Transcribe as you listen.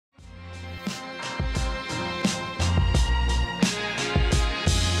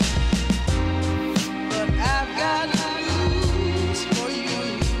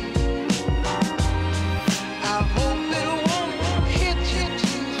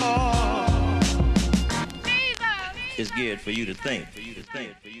geared for you to think.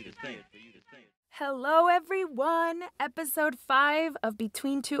 Hello, everyone. Episode 5 of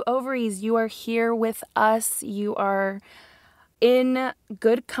Between Two Ovaries. You are here with us. You are in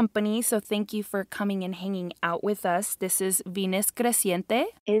good company, so thank you for coming and hanging out with us. This is Venus Creciente.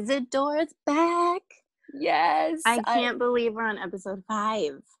 Isadora's back. Yes. I can't believe we're on episode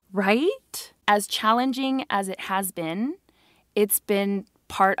 5. Right? As challenging as it has been, it's been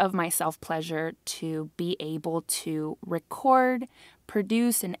part of my self-pleasure to be able to record,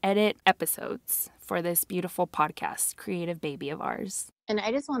 produce, and edit episodes for this beautiful podcast, creative baby of ours. And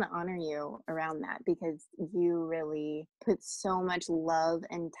I just want to honor you around that because you really put so much love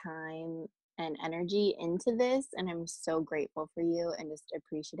and time and energy into this. And I'm so grateful for you and just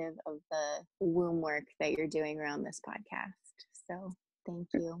appreciative of the womb work that you're doing around this podcast. So thank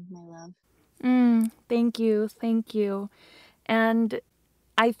you, my love. Thank you. Thank you. And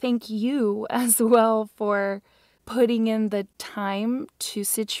I thank you as well for putting in the time to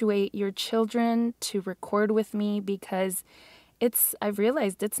situate your children to record with me because I've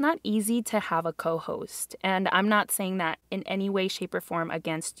realized it's not easy to have a co-host. And I'm not saying that in any way, shape, or form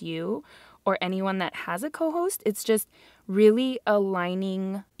against you or anyone that has a co-host. It's just really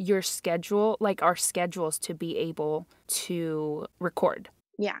aligning your schedule, like our schedules, to be able to record.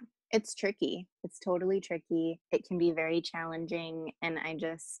 Yeah. It's tricky. It's totally tricky. It can be very challenging. And I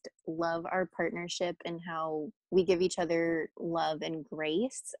just love our partnership and how we give each other love and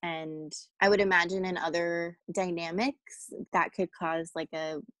grace. And I would imagine in other dynamics that could cause like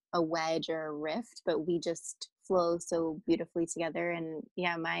a wedge or a rift, but we just flow so beautifully together. And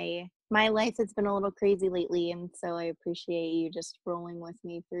yeah, my life has been a little crazy lately. And so I appreciate you just rolling with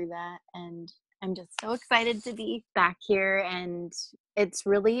me through that. And I'm just so excited to be back here. And it's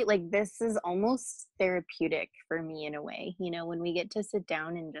really like, this is almost therapeutic for me in a way, you know, when we get to sit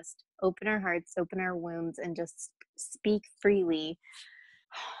down and just open our hearts, open our wombs, and just speak freely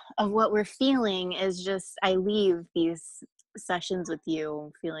of what we're feeling is just, I leave these sessions with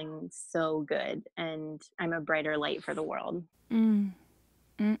you feeling so good. And I'm a brighter light for the world.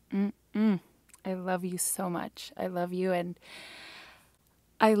 I love you so much. I love you. And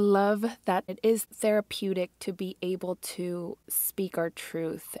I love that it is therapeutic to be able to speak our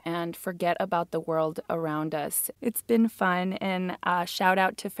truth and forget about the world around us. It's been fun, and shout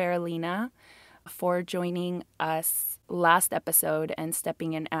out to Faralina for joining us last episode and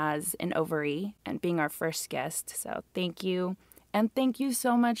stepping in as an ovary and being our first guest. So thank you. And thank you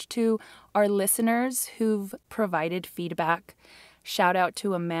so much to our listeners who've provided feedback. Shout out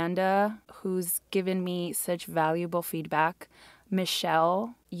to Amanda, who's given me such valuable feedback.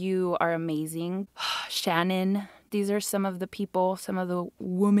 Michelle, you are amazing. Shannon, these are some of the people, some of the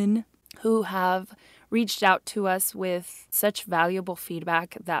women who have reached out to us with such valuable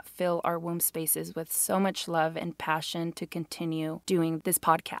feedback that fill our womb spaces with so much love and passion to continue doing this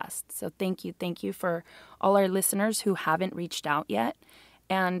podcast. So thank you for all our listeners who haven't reached out yet.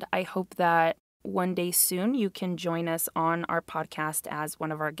 And I hope that one day soon you can join us on our podcast as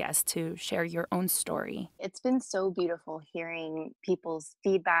one of our guests to share your own story. It's been so beautiful hearing people's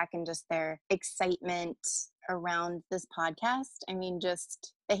feedback and just their excitement around this podcast. I mean,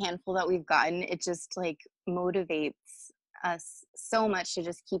 just the handful that we've gotten, it just like motivates us so much to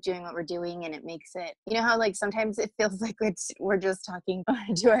just keep doing what we're doing. And it makes it, you know how like sometimes it feels like we're just talking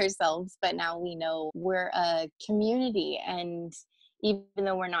to ourselves, but now we know we're a community. And even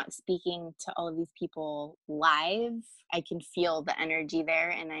though we're not speaking to all of these people live, I can feel the energy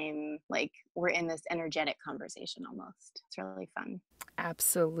there. And I'm like, we're in this energetic conversation almost. It's really fun.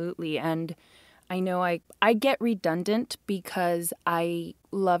 Absolutely. And I know I get redundant because I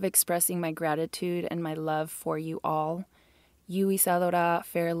love expressing my gratitude and my love for you all. You, Isadora,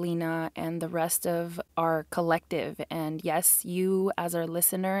 Faralina, and the rest of our collective. And yes, you as our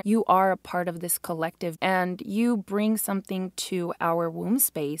listener, you are a part of this collective and you bring something to our womb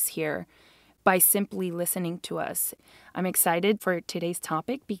space here by simply listening to us. I'm excited for today's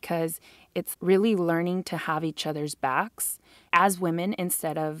topic because it's really learning to have each other's backs as women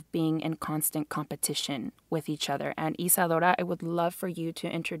instead of being in constant competition with each other. And Isadora, I would love for you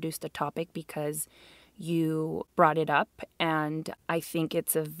to introduce the topic because you brought it up, and I think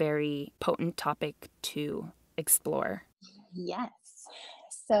it's a very potent topic to explore. Yes.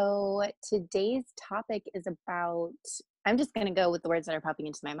 So today's topic is about, I'm just going to go with the words that are popping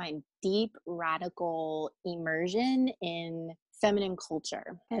into my mind, deep radical immersion in feminine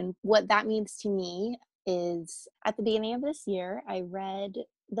culture. And what that means to me is at the beginning of this year, I read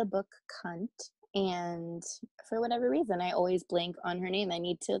the book Cunt. And for whatever reason, I always blank on her name. I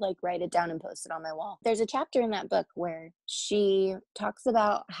need to like write it down and post it on my wall. There's a chapter in that book where she talks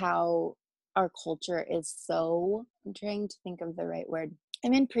about how our culture is so, I'm trying to think of the right word.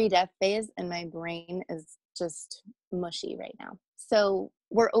 I'm in pre-death phase and my brain is just mushy right now. So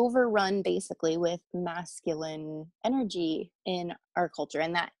we're overrun basically with masculine energy in our culture.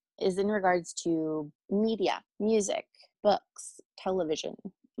 And that is in regards to media, music, books, television.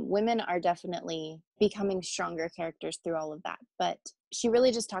 Women are definitely becoming stronger characters through all of that. But she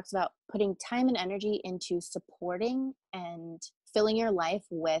really just talks about putting time and energy into supporting and filling your life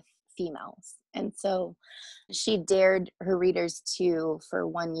with females. And so she dared her readers to, for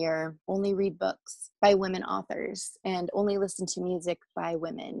 1 year, only read books by women authors and only listen to music by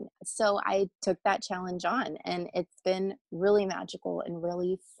women. So I took that challenge on, and it's been really magical and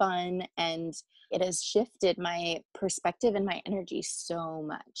really fun. And it has shifted my perspective and my energy so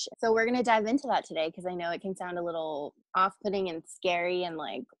much. So we're going to dive into that today because I know it can sound a little off-putting and scary and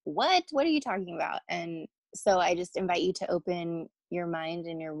like, what? What are you talking about? And so I just invite you to open your mind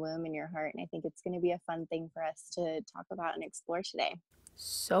and your womb and your heart. And I think it's going to be a fun thing for us to talk about and explore today.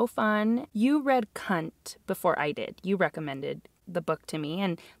 So fun. You read Cunt before I did. You recommended the book to me,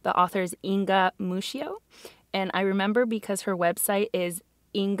 and the author is Inga Muscio. And I remember because her website is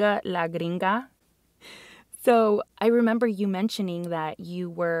Inga La Gringa. So I remember you mentioning that you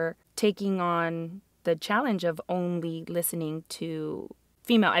were taking on the challenge of only listening to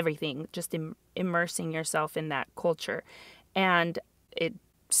female everything, just immersing yourself in that culture. And it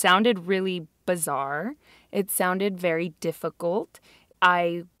sounded really bizarre. It sounded very difficult.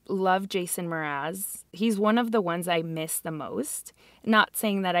 I love Jason Mraz. He's one of the ones I miss the most. Not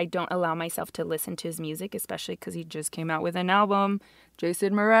saying that I don't allow myself to listen to his music, especially because he just came out with an album.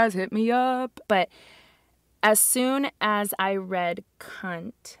 Jason Mraz, hit me up. But as soon as I read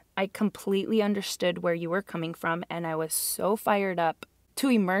Cunt, I completely understood where you were coming from, and I was so fired up to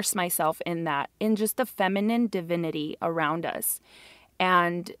immerse myself in that, in just the feminine divinity around us.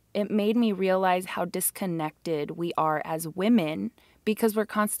 And it made me realize how disconnected we are as women because we're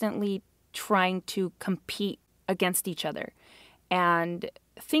constantly trying to compete against each other. And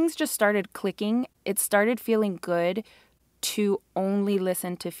things just started clicking. It started feeling good to only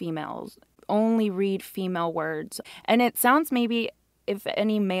listen to females, only read female words. And it sounds, maybe if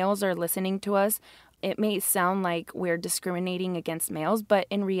any males are listening to us, it may sound like we're discriminating against males, but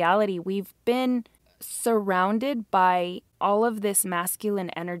in reality, we've been surrounded by all of this masculine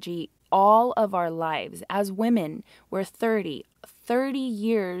energy all of our lives. As women, we're 30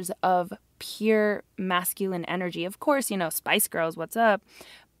 years of pure masculine energy. Of course, Spice Girls, what's up?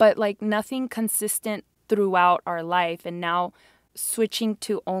 But like nothing consistent throughout our life. And now switching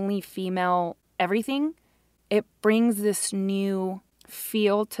to only female everything, it brings this new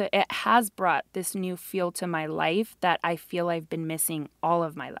it has brought this new feel to my life that I feel I've been missing all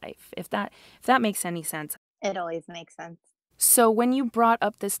of my life. If that makes any sense. It always makes sense. So when you brought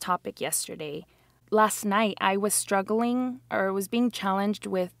up this topic yesterday, last night I was struggling, or was being challenged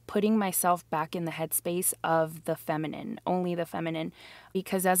with putting myself back in the headspace of the feminine, only the feminine,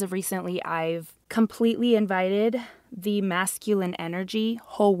 because as of recently I've completely invited the masculine energy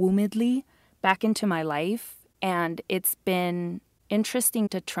whole-wombedly back into my life, and it's been interesting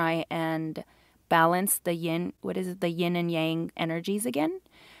to try and balance the the yin and yang energies again,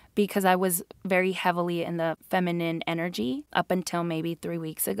 because I was very heavily in the feminine energy up until maybe 3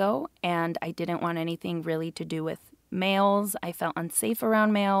 weeks ago, and I didn't want anything really to do with males. I felt unsafe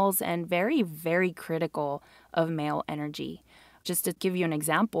around males and very, very critical of male energy. Just to give you an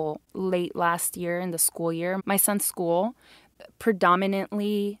example, late last year in the school year, my son's school,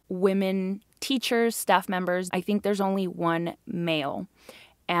 predominantly women teachers, staff members. I think there's only one male.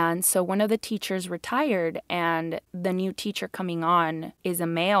 And so one of the teachers retired, and the new teacher coming on is a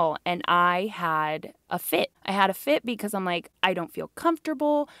male, and I had a fit. I had a fit because I'm like, I don't feel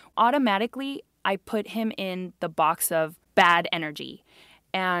comfortable. Automatically, I put him in the box of bad energy.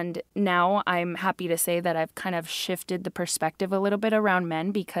 And now I'm happy to say that I've kind of shifted the perspective a little bit around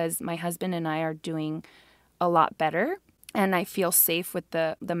men, because my husband and I are doing a lot better. And I feel safe with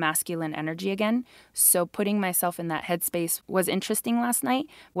the masculine energy again. So putting myself in that headspace was interesting last night.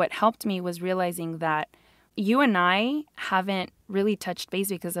 What helped me was realizing that you and I haven't really touched base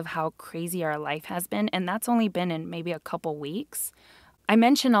because of how crazy our life has been. And that's only been in maybe a couple weeks. I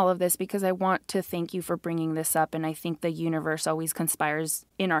mention all of this because I want to thank you for bringing this up. And I think the universe always conspires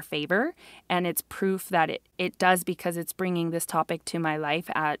in our favor. And it's proof that it does, because it's bringing this topic to my life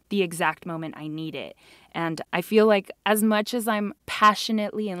at the exact moment I need it. And I feel like as much as I'm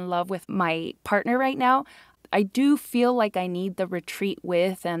passionately in love with my partner right now, I do feel like I need the retreat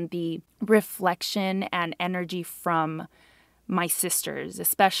with and the reflection and energy from my sisters,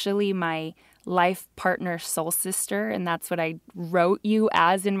 especially my life partner soul sister, and that's what I wrote you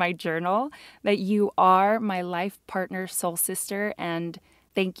as in my journal, that you are my life partner soul sister. And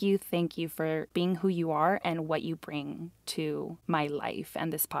thank you for being who you are and what you bring to my life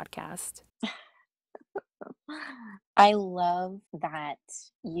and this podcast. I love that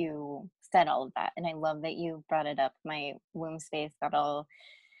you said all of that. And I love that you brought it up. My womb space got all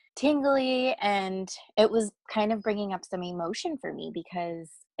tingly, and it was kind of bringing up some emotion for me because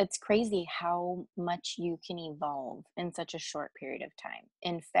it's crazy how much you can evolve in such a short period of time.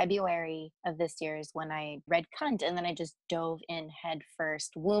 In February of this year is when I read Cunt, and then I just dove in head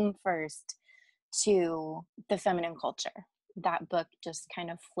first, womb first, to the feminine culture. That book just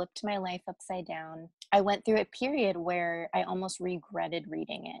kind of flipped my life upside down. I went through a period where I almost regretted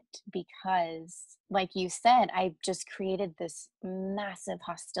reading it because, like you said, I just created this massive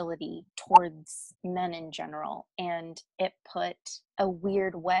hostility towards men in general, and it put a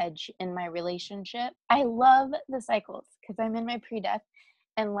weird wedge in my relationship. I love the cycles because I'm in my pre-death,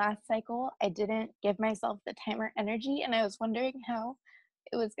 and last cycle I didn't give myself the time or energy, and I was wondering how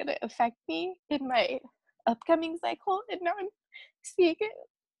it was going to affect me in my upcoming cycle, and now I'm seeing it.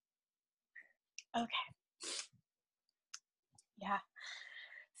 Okay. Yeah.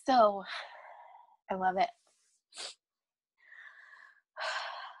 So I love it.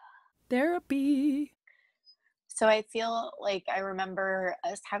 Therapy. So I feel like I remember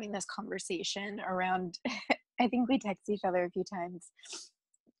us having this conversation around, I think we text each other a few times,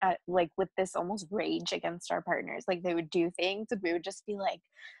 like with this almost rage against our partners. Like they would do things and we would just be like,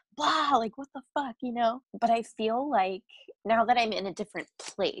 blah, like what the fuck, you know? But I feel like now that I'm in a different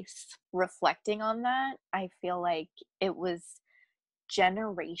place reflecting on that, I feel like it was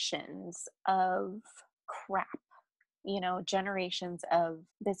generations of crap, you know, generations of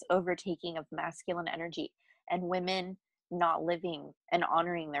this overtaking of masculine energy and women not living and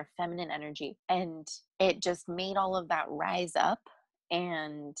honoring their feminine energy. And it just made all of that rise up.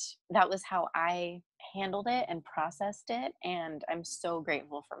 And that was how I handled it and processed it. And I'm so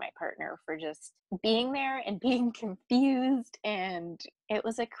grateful for my partner for just being there and being confused. And it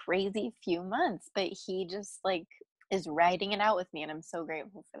was a crazy few months, but he just like is riding it out with me. And I'm so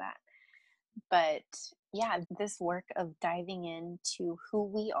grateful for that. But yeah, this work of diving into who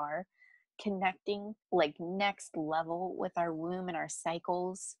we are, connecting like next level with our womb and our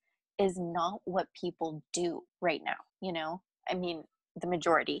cycles is not what people do right now, you know? I mean, the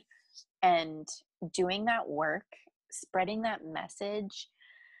majority. And doing that work, spreading that message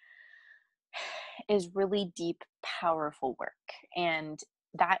is really deep, powerful work. And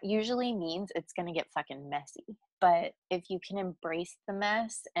that usually means it's going to get fucking messy. But if you can embrace the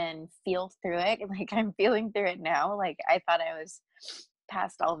mess and feel through it, like I'm feeling through it now, like I thought I was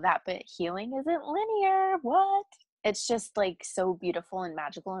past all of that, but healing isn't linear. What? It's just like so beautiful and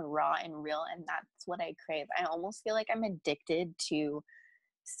magical and raw and real. And that's what I crave. I almost feel like I'm addicted to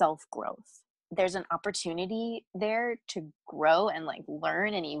self growth. There's an opportunity there to grow and like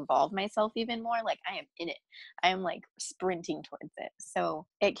learn and evolve myself even more. Like I am in it. I am like sprinting towards it. So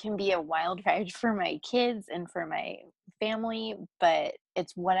it can be a wild ride for my kids and for my family, but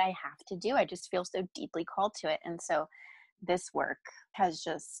it's what I have to do. I just feel so deeply called to it. And so this work has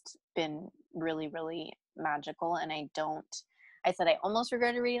just been really, really magical. And I said I almost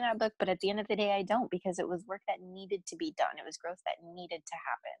regretted reading that book, but at the end of the day, I don't, because it was work that needed to be done. It was growth that needed to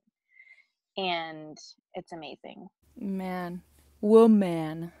happen. And it's amazing. Man.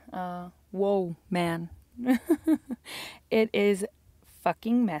 Woman. Whoa, man. It is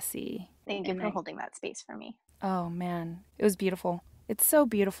fucking messy. Thank you for holding that space for me. Oh, man. It was beautiful. It's so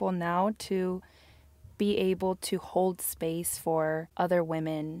beautiful now to be able to hold space for other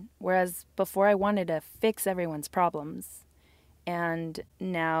women, whereas before I wanted to fix everyone's problems. And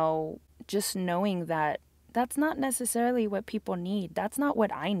now just knowing that that's not necessarily what people need. That's not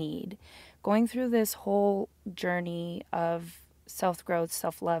what I need. Going through this whole journey of self-growth,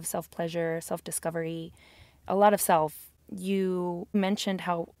 self-love, self-pleasure, self-discovery, a lot of self. You mentioned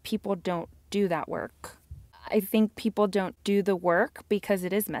how people don't do that work. I think people don't do the work because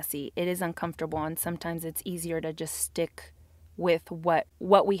it is messy, it is uncomfortable, and sometimes it's easier to just stick with what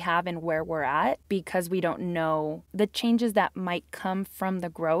we have and where we're at because we don't know the changes that might come from the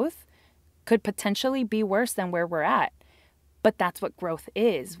growth could potentially be worse than where we're at. But that's what growth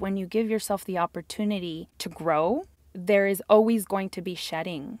is. When you give yourself the opportunity to grow, there is always going to be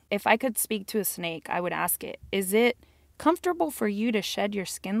shedding. If I could speak to a snake, I would ask it, is it comfortable for you to shed your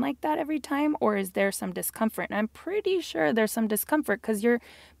skin like that every time, or is there some discomfort? And I'm pretty sure there's some discomfort because you're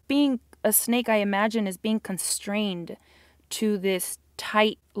being a snake, I imagine, is being constrained to this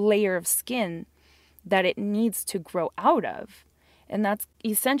tight layer of skin that it needs to grow out of. And that's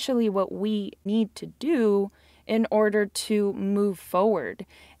essentially what we need to do in order to move forward.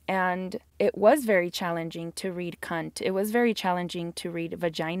 And it was very challenging to read Cunt. It was very challenging to read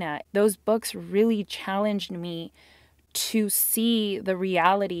Vagina. Those books really challenged me to see the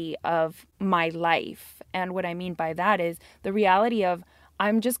reality of my life. And what I mean by that is the reality of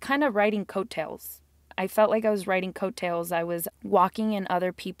I'm just kind of riding coattails. I felt like I was riding coattails. I was walking in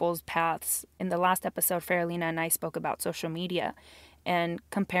other people's paths. In the last episode, Faralina and I spoke about social media and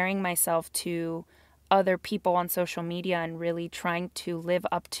comparing myself to other people on social media and really trying to live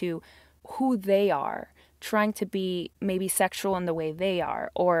up to who they are, trying to be maybe sexual in the way they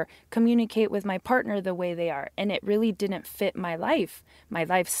are, or communicate with my partner the way they are. And it really didn't fit my life, my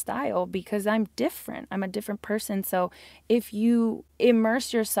lifestyle, because I'm different. I'm a different person. So if you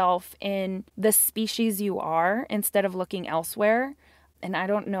immerse yourself in the species you are instead of looking elsewhere, and I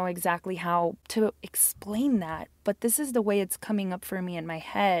don't know exactly how to explain that, but this is the way it's coming up for me in my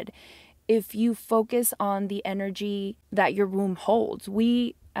head. If you focus on the energy that your womb holds,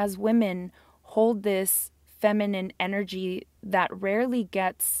 we as women hold this feminine energy that rarely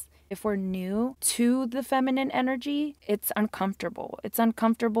gets, if we're new to the feminine energy, it's uncomfortable. It's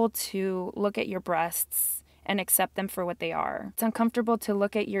uncomfortable to look at your breasts and accept them for what they are. It's uncomfortable to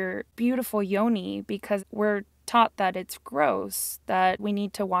look at your beautiful yoni because we're taught that it's gross, that we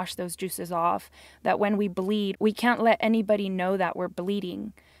need to wash those juices off, that when we bleed, we can't let anybody know that we're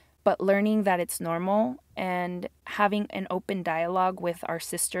bleeding. But learning that it's normal and having an open dialogue with our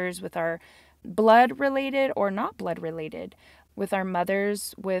sisters, with our blood related or not blood related, with our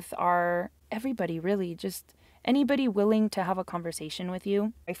mothers, with our everybody, really, just anybody willing to have a conversation with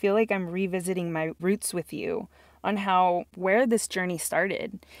you. I feel like I'm revisiting my roots with you on where this journey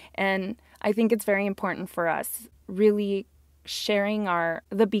started. And I think it's very important for us really sharing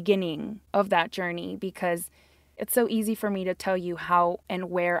the beginning of that journey, because it's so easy for me to tell you how and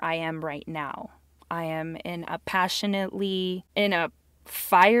where I am right now. I am in a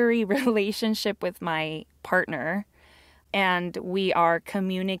fiery relationship with my partner, and we are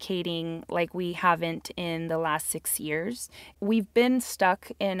communicating like we haven't in the last 6 years. We've been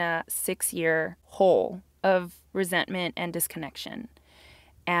stuck in a 6-year hole of resentment and disconnection.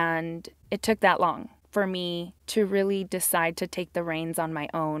 And it took that long for me to really decide to take the reins on my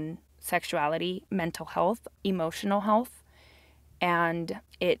own sexuality, mental health, emotional health, and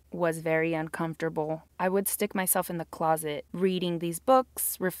it was very uncomfortable. I would stick myself in the closet reading these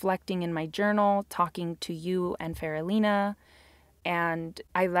books, reflecting in my journal, talking to you and Faralina, and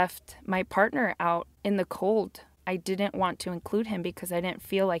I left my partner out in the cold. I didn't want to include him because I didn't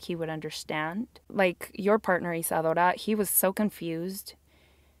feel like he would understand. Like your partner, Isadora, he was so confused.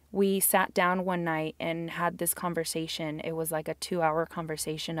 We sat down one night and had this conversation. It was like a 2-hour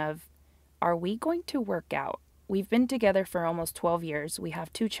conversation of, are we going to work out? We've been together for almost 12 years. We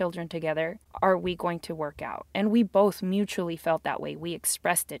have 2 children together. Are we going to work out? And we both mutually felt that way. We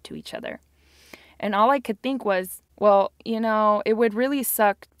expressed it to each other. And all I could think was, well, it would really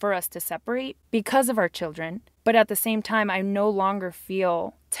suck for us to separate because of our children. But at the same time, I no longer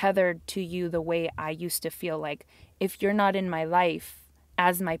feel tethered to you the way I used to feel. Like, if you're not in my life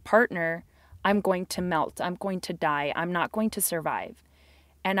as my partner, I'm going to melt. I'm going to die. I'm not going to survive.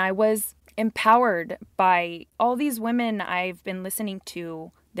 And I was empowered by all these women I've been listening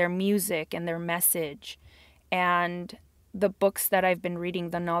to, their music and their message, and the books that I've been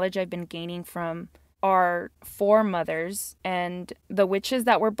reading, the knowledge I've been gaining from our foremothers and the witches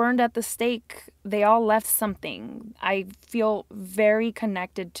that were burned at the stake. They all left something. I feel very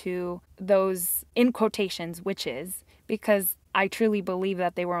connected to those, in quotations, witches, because I truly believe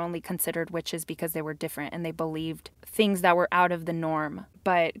that they were only considered witches because they were different and they believed things that were out of the norm.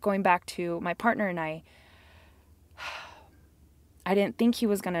 But going back to my partner and I didn't think he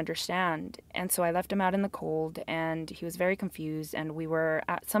was going to understand. And so I left him out in the cold and he was very confused. And we were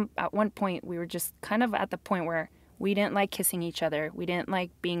at one point, we were just kind of at the point where we didn't like kissing each other. We didn't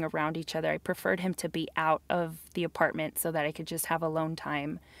like being around each other. I preferred him to be out of the apartment so that I could just have alone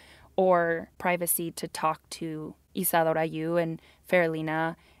time or privacy to talk to Isadora, you and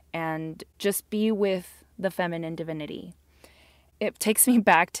Faralina, and just be with the feminine divinity. It takes me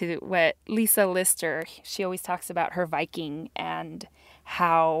back to what Lisa Lister, she always talks about her Viking and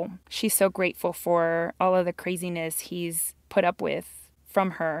how she's so grateful for all of the craziness he's put up with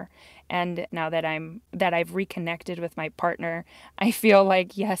from her. And now that I've reconnected with my partner, I feel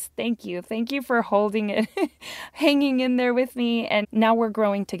like, yes, thank you. Thank you for holding it, hanging in there with me. And now we're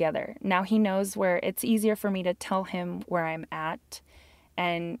growing together. Now he knows where it's easier for me to tell him where I'm at.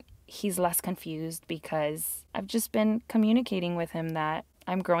 And he's less confused because I've just been communicating with him that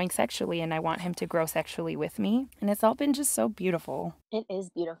I'm growing sexually and I want him to grow sexually with me. And it's all been just so beautiful. It is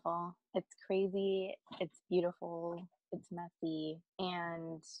beautiful. It's crazy. It's beautiful. It's messy.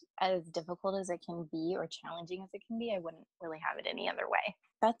 And as difficult as it can be or challenging as it can be, I wouldn't really have it any other way.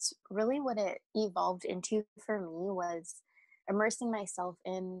 That's really what it evolved into for me was immersing myself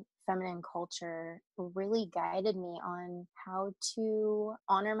in feminine culture really guided me on how to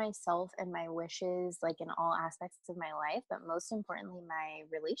honor myself and my wishes like in all aspects of my life, but most importantly my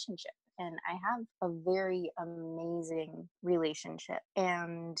relationship. And I have a very amazing relationship.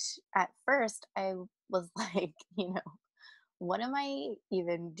 And at first I was like, what am I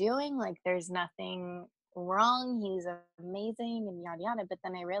even doing? Like, there's nothing wrong. He's amazing and yada yada. But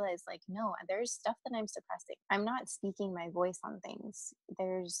then I realized, like, no, there's stuff that I'm suppressing. I'm not speaking my voice on things.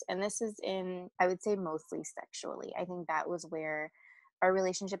 And this is in, I would say, mostly sexually. I think that was where our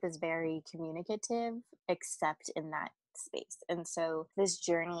relationship is very communicative, except in that space. And so this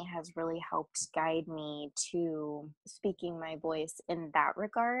journey has really helped guide me to speaking my voice in that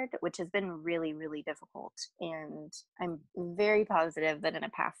regard, which has been really, really difficult. And I'm very positive that in a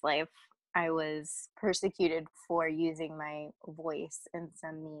past life, I was persecuted for using my voice in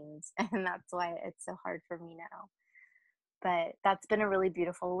some means. And that's why it's so hard for me now. But that's been a really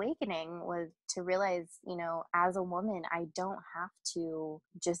beautiful awakening was to realize, as a woman, I don't have to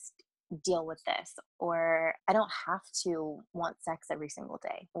just deal with this, or I don't have to want sex every single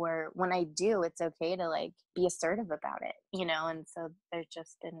day, or when I do, it's okay to like be assertive about it. And so there's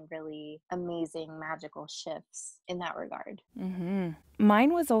just been really amazing magical shifts in that regard.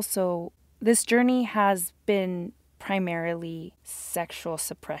 Mine was also, this journey has been primarily sexual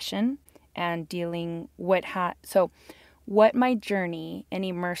suppression and dealing what my journey in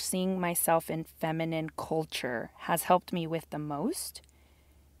immersing myself in feminine culture has helped me with the most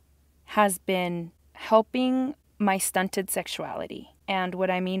has been helping my stunted sexuality. And what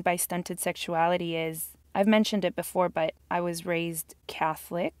I mean by stunted sexuality is, I've mentioned it before, but I was raised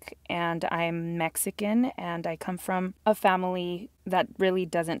Catholic and I'm Mexican and I come from a family that really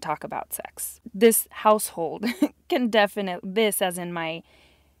doesn't talk about sex. This household can definitely, this as in my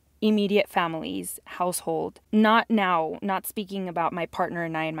immediate family's household, not speaking about my partner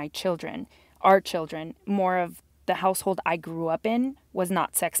and I and my children, our children, more of the household I grew up in was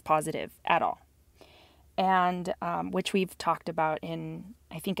not sex positive at all. And which we've talked about in,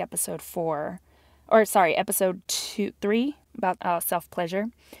 I think, episode 3 about self pleasure.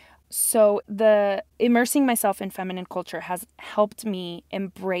 So the immersing myself in feminine culture has helped me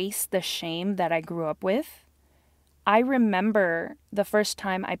embrace the shame that I grew up with. I remember the first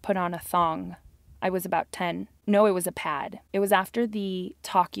time I put on a thong. I was about 10. No, it was a pad. It was after the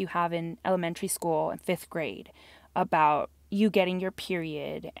talk you have in elementary school in 5th grade about you getting your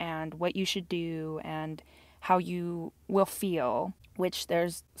period and what you should do and how you will feel, which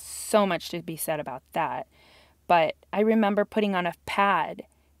there's so much to be said about that. But I remember putting on a pad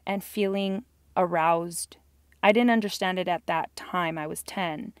and feeling aroused. I didn't understand it at that time. I was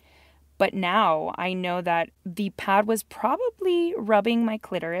 10. But now I know that the pad was probably rubbing my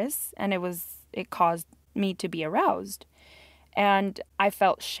clitoris and it caused me to be aroused. And I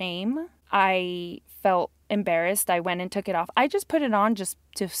felt shame. I felt embarrassed. I went and took it off. I just put it on just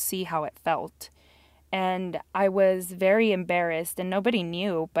to see how it felt. And I was very embarrassed and nobody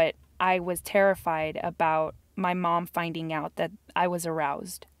knew, but I was terrified about my mom finding out that I was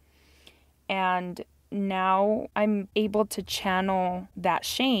aroused. And now I'm able to channel that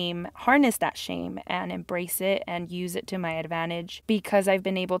shame, harness that shame, and embrace it and use it to my advantage because I've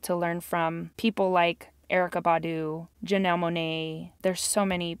been able to learn from people like Erica Badu, Janelle Monáe. There's so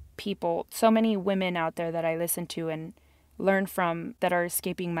many people, so many women out there that I listen to and learn from that are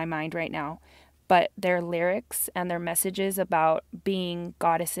escaping my mind right now. But their lyrics and their messages about being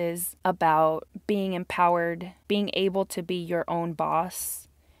goddesses, about being empowered, being able to be your own boss,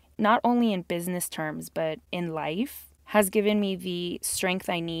 not only in business terms, but in life, has given me the strength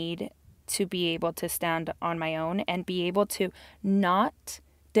I need to be able to stand on my own and be able to not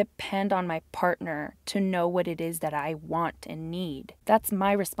depend on my partner to know what it is that I want and need. That's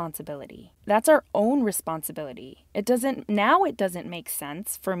my responsibility. That's our own responsibility. It doesn't make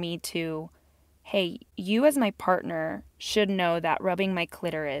sense for me to, hey, you as my partner should know that rubbing my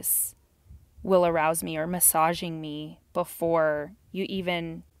clitoris will arouse me or massaging me before you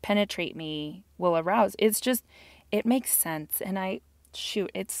even penetrate me will arouse. It makes sense. And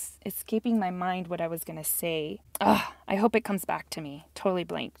it's escaping my mind what I was going to say. I hope it comes back to me. Totally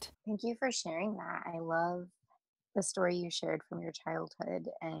blanked. Thank you for sharing that. I love the story you shared from your childhood.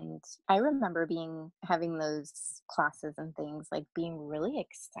 And I remember having those classes and things, like being really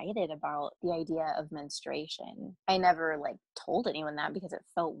excited about the idea of menstruation. I never like told anyone that because it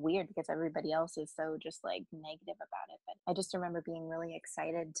felt weird because everybody else is so just like negative about it. But I just remember being really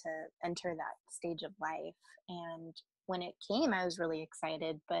excited to enter that stage of life. And when it came, I was really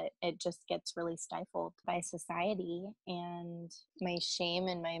excited, but it just gets really stifled by society. And my shame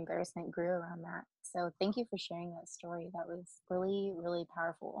and my embarrassment grew around that. So thank you for sharing that story. That was really, really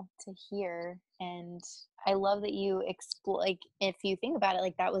powerful to hear. And I love that you explore, like, if you think about it,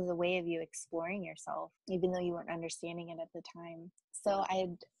 like that was a way of you exploring yourself, even though you weren't understanding it at the time. So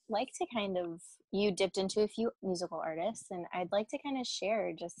I'd like to kind of, you dipped into a few musical artists, and I'd like to kind of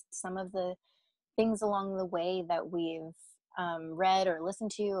share just some of the things along the way that we've read or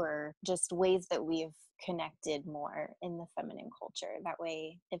listened to, or just ways that we've connected more in the feminine culture. That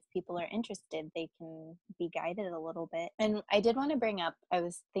way, if people are interested, they can be guided a little bit. And I did want to bring up, I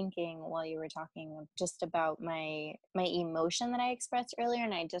was thinking while you were talking just about my emotion that I expressed earlier,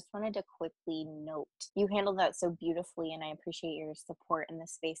 and I just wanted to quickly note, you handled that so beautifully, and I appreciate your support in the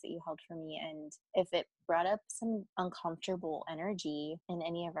space that you held for me. And if it brought up some uncomfortable energy in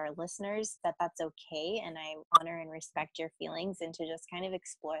any of our listeners, that's okay, and I honor and respect your feelings, and to just kind of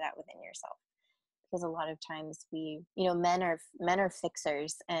explore that within yourself. Because a lot of times men are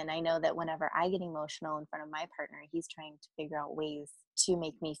fixers, and I know that whenever I get emotional in front of my partner, he's trying to figure out ways to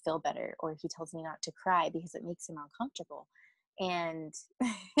make me feel better, or he tells me not to cry because it makes him uncomfortable. And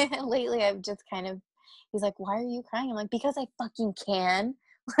lately I've just kind of, he's like, why are you crying? I'm like, because I fucking can.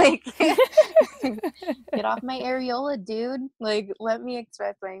 Like, get off my areola, dude. Like, let me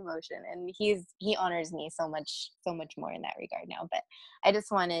express my emotion. And he honors me so much more in that regard now. But I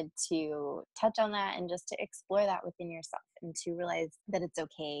just wanted to touch on that, and just to explore that within yourself, and to realize that it's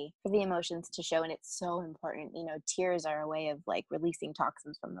okay for the emotions to show. And it's so important. Tears are a way of like releasing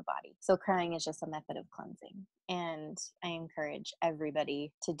toxins from the body. So crying is just a method of cleansing. And I encourage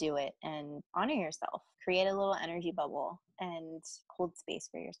everybody to do it and honor yourself. Create a little energy bubble and hold space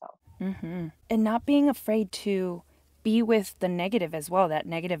for yourself. Mm-hmm. And not being afraid to be with the negative as well, that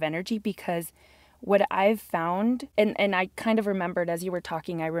negative energy, because what I've found, and I kind of remembered as you were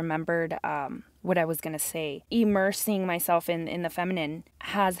talking, I remembered what I was going to say. Immersing myself in the feminine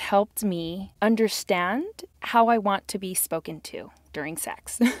has helped me understand how I want to be spoken to during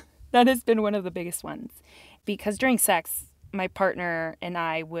sex. That has been one of the biggest ones. Because during sex, my partner and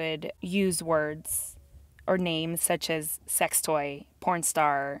I would use words or names such as sex toy, porn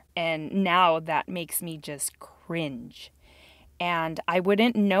star, and now that makes me just cringe. And I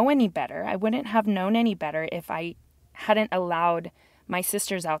wouldn't know any better. I wouldn't have known any better if I hadn't allowed my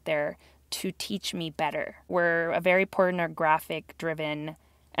sisters out there to teach me better. We're a very pornographic driven,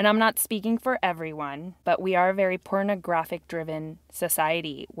 and I'm not speaking for everyone, but we are a very pornographic driven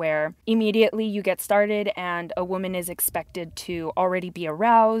society where immediately you get started and a woman is expected to already be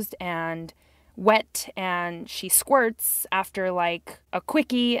aroused and wet, and she squirts after like a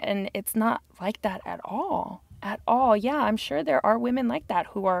quickie, and it's not like that at all. At all. Yeah, I'm sure there are women like that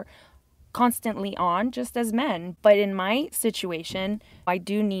who are constantly on just as men. But in my situation, I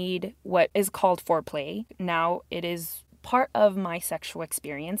do need what is called foreplay. Now, it is part of my sexual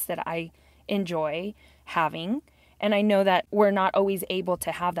experience that I enjoy having. And I know that we're not always able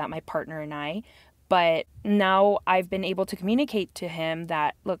to have that, my partner and I. But now I've been able to communicate to him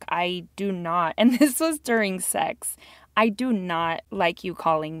that, look, I do not, and this was during sex, I do not like you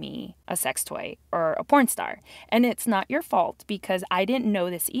calling me a sex toy or a porn star. And it's not your fault, because I didn't know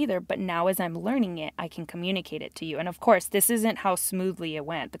this either. But now as I'm learning it, I can communicate it to you. And of course, this isn't how smoothly it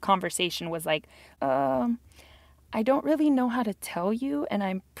went. The conversation was like, I don't really know how to tell you, and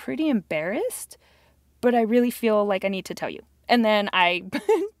I'm pretty embarrassed, but I really feel like I need to tell you. And then I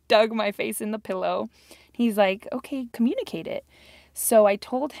dug my face in the pillow. He's like, okay, communicate it. So I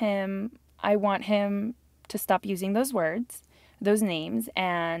told him I want him to stop using those words, those names.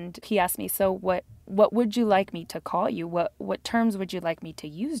 And he asked me, so what would you like me to call you? What terms would you like me to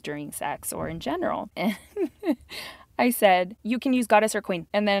use during sex or in general? And I said, you can use goddess or queen.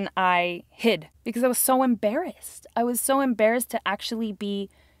 And then I hid because I was so embarrassed. I was so embarrassed to actually be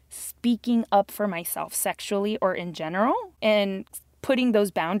speaking up for myself sexually or in general, and putting those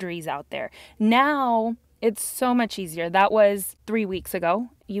boundaries out there. Now it's so much easier. That was 3 weeks ago.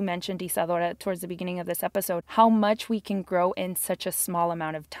 You mentioned, Isadora, towards the beginning of this episode, how much we can grow in such a small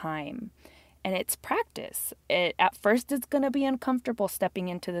amount of time. And it's practice. At first, it's going to be uncomfortable stepping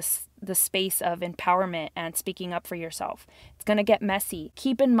into the space of empowerment and speaking up for yourself. It's going to get messy.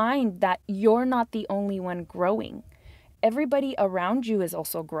 Keep in mind that you're not the only one growing. Everybody around you is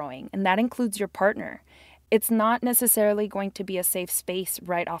also growing, and that includes your partner. it's not necessarily going to be a safe space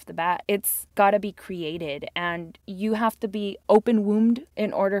right off the bat. It's got to be created, and you have to be open wombed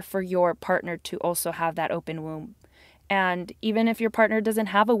in order for your partner to also have that open womb. And even if your partner doesn't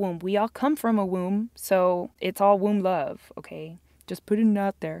have a womb, we all come from a womb, so it's all womb love, okay? Just putting it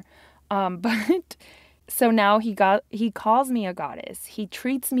out there. But so now he calls me a goddess. He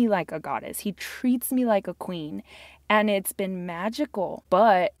treats me like a goddess. He treats me like a queen. And it's been magical,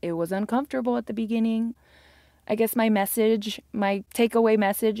 but it was uncomfortable at the beginning. I guess my takeaway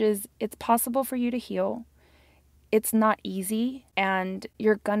message is it's possible for you to heal. It's not easy, and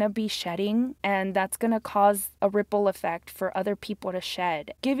you're gonna be shedding, and that's gonna cause a ripple effect for other people to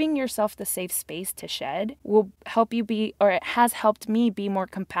shed. Giving yourself the safe space to shed will help you be, or it has helped me be more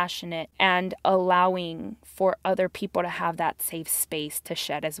compassionate and allowing for other people to have that safe space to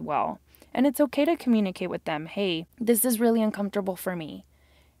shed as well. And it's okay to communicate with them, hey, this is really uncomfortable for me,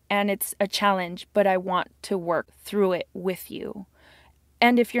 and it's a challenge, but I want to work through it with you.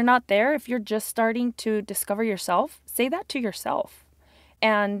 And if you're not there, if you're just starting to discover yourself, say that to yourself.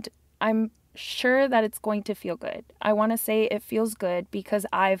 And I'm sure that it's going to feel good. I want to say it feels good because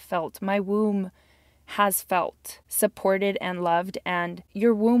I've felt, my womb has felt supported and loved, and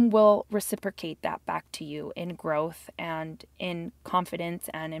your womb will reciprocate that back to you in growth and in confidence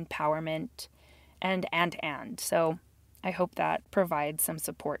and empowerment and. So I hope that provides some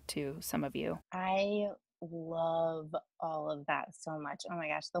support to some of you. I love all of that so much. Oh my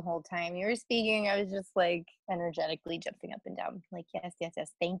gosh, the whole time you were speaking, I was just like energetically jumping up and down. Like, yes, yes,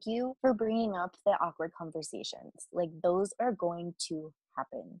 yes. Thank you for bringing up the awkward conversations. Like, those are going to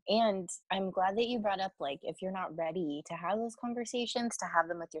happen. And I'm glad that you brought up, like, if you're not ready to have those conversations, to have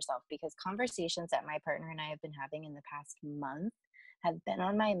them with yourself, because conversations that my partner and I have been having in the past month have been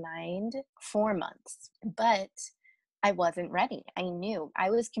on my mind for months. But I wasn't ready. I knew I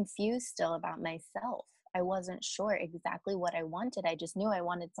was confused still about myself. I wasn't sure exactly what I wanted. I just knew I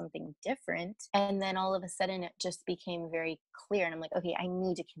wanted something different. And then all of a sudden it just became very clear. And I'm like, okay, I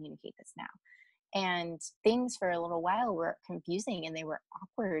need to communicate this now. And things for a little while were confusing and they were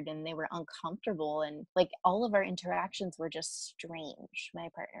awkward and they were uncomfortable. And like all of our interactions were just strange, my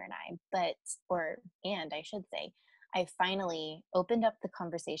partner and I. And I should say, I finally opened up the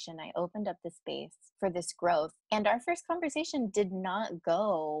conversation. I opened up the space for this growth. And our first conversation did not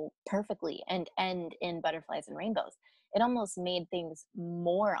go perfectly and end in butterflies and rainbows. It almost made things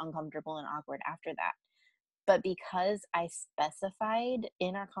more uncomfortable and awkward after that. But because I specified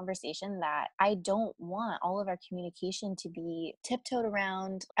in our conversation that I don't want all of our communication to be tiptoed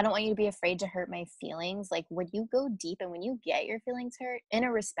around, I don't want you to be afraid to hurt my feelings. Like, when you go deep and when you get your feelings hurt in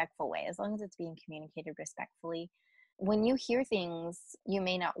a respectful way, as long as it's being communicated respectfully, when you hear things you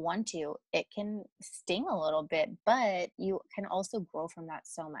may not want to, it can sting a little bit, but you can also grow from that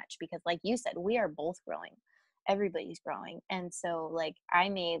so much because, like you said, we are both growing. Everybody's growing. And so, like, I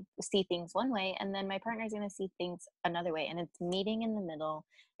may see things one way, and then my partner's going to see things another way. And it's meeting in the middle,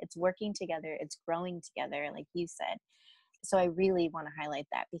 it's working together, it's growing together, like you said. So I really want to highlight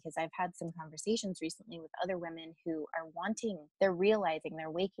that because I've had some conversations recently with other women who are they're realizing,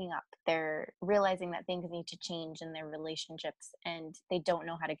 they're waking up, they're realizing that things need to change in their relationships and they don't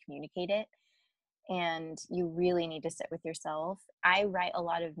know how to communicate it. And you really need to sit with yourself. I write a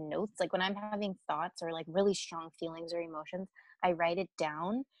lot of notes. Like, when I'm having thoughts or like really strong feelings or emotions, I write it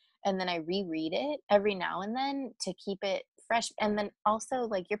down and then I reread it every now and then to keep it fresh. And then also,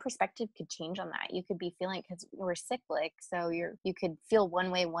 like, your perspective could change on that. You could be feeling, because we're cyclic, so you could feel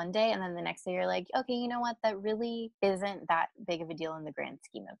one way one day and then the next day you're like, okay, you know what, that really isn't that big of a deal in the grand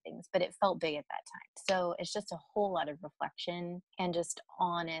scheme of things, but it felt big at that time. So it's just a whole lot of reflection and just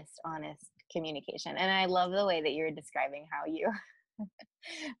honest communication. And I love the way that you're describing how you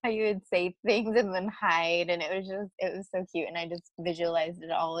how you would say things and then hide, and it was so cute, and I just visualized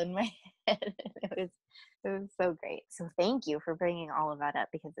it all in my head. It was so great. So thank you for bringing all of that up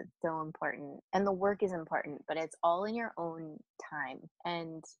because it's so important, and the work is important, but it's all in your own time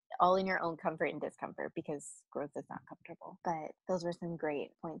and all in your own comfort and discomfort because growth is not comfortable. But those were some great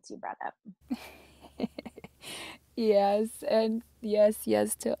points you brought up. Yes, and yes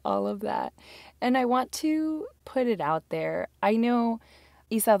to all of that. And I want to put it out there. I know,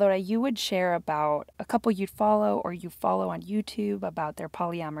 Isadora, you would share about a couple you'd follow or you follow on YouTube about their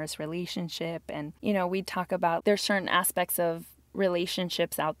polyamorous relationship. And, we talk about there's certain aspects of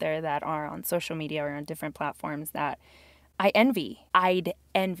relationships out there that are on social media or on different platforms that I'd envy,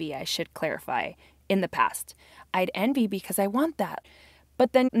 I should clarify, in the past. I'd envy because I want that.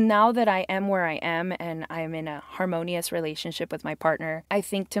 But then now that I am where I am and I'm in a harmonious relationship with my partner, I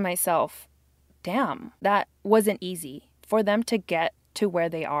think to myself, damn, that wasn't easy. For them to get to where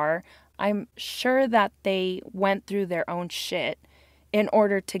they are, I'm sure that they went through their own shit in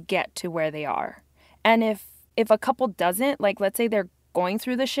order to get to where they are. And if a couple doesn't, like let's say they're going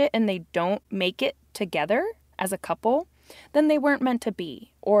through the shit and they don't make it together as a couple, then they weren't meant to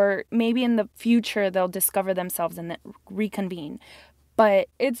be. Or maybe in the future they'll discover themselves and then reconvene. But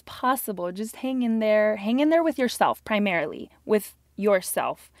it's possible. Just hang in there. Hang in there with yourself, primarily, with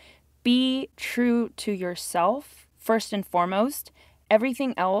yourself. Be true to yourself first and foremost.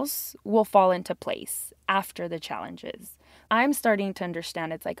 Everything else will fall into place after the challenges. I'm starting to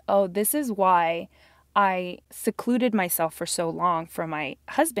understand it's like, oh, this is why I secluded myself for so long from my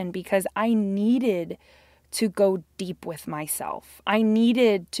husband, because I needed to go deep with myself. I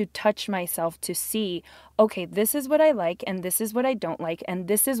needed to touch myself to see, okay, this is what I like and this is what I don't like, and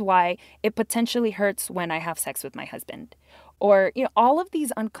this is why it potentially hurts when I have sex with my husband. Or, all of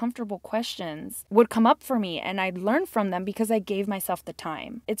these uncomfortable questions would come up for me and I'd learn from them because I gave myself the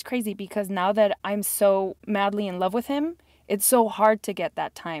time. It's crazy because now that I'm so madly in love with him, it's so hard to get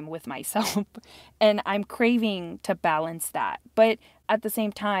that time with myself. And I'm craving to balance that. But at the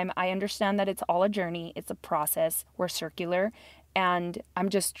same time, I understand that it's all a journey, it's a process, we're circular. And I'm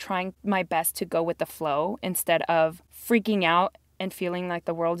just trying my best to go with the flow instead of freaking out and feeling like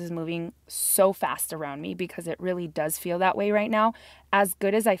the world is moving so fast around me, because it really does feel that way right now. As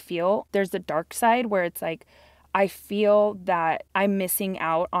good as I feel, there's the dark side where it's like, I feel that I'm missing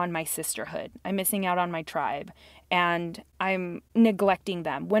out on my sisterhood. I'm missing out on my tribe and I'm neglecting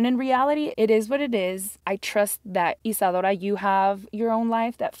them. When in reality, it is what it is. I trust that Isadora, you have your own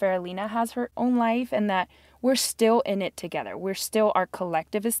life, that Faralina has her own life, and that we're still in it together. Our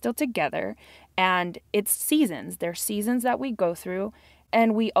collective is still together, and it's seasons. There's seasons that we go through,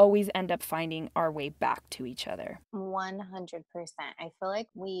 and we always end up finding our way back to each other. 100%. I feel like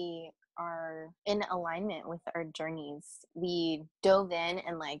we are in alignment with our journeys. We dove in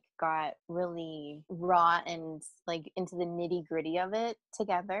and like got really raw and like into the nitty gritty of it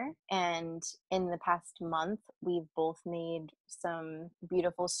together. And in the past month, we've both made some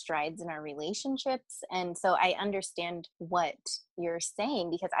beautiful strides in our relationships. And so I understand what you're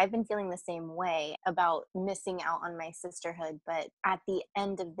saying, because I've been feeling the same way about missing out on my sisterhood. But at the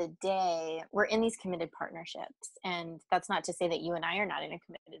end of the day, we're in these committed partnerships. And that's not to say that you and I are not in a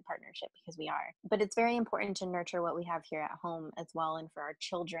committed partnership, because we are. But it's very important to nurture what we have here at home as well, and for our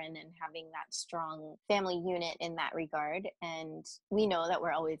children, and having that strong family unit in that regard. And we know that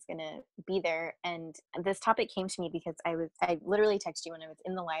we're always going to be there. And this topic came to me because I literally texted you when I was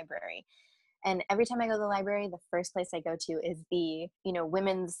in the library. And every time I go to the library, the first place I go to is the,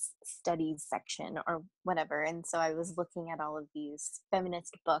 women's studies section or whatever. And so I was looking at all of these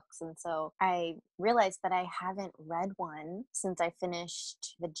feminist books. And so I realized that I haven't read one since I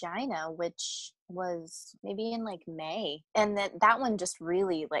finished Vagina, which was maybe in like May. And that one just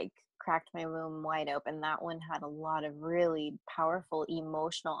really like cracked my womb wide open. That one had a lot of really powerful,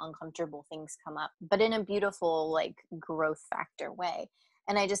 emotional, uncomfortable things come up, but in a beautiful, like, growth factor way.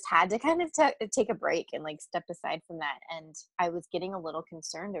 And I just had to kind of take a break and like step aside from that. And I was getting a little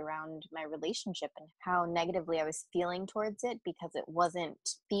concerned around my relationship and how negatively I was feeling towards it, because it wasn't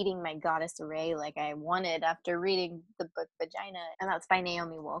feeding my goddess array like I wanted after reading the book Vagina. And that's by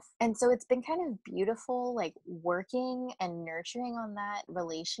Naomi Wolf. And so it's been kind of beautiful, like working and nurturing on that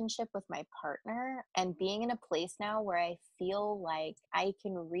relationship with my partner, and being in a place now where I feel like I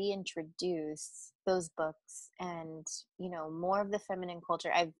can reintroduce those books and more of the feminine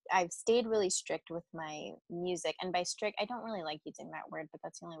culture. I've stayed really strict with my music, and by strict I don't really like using that word, but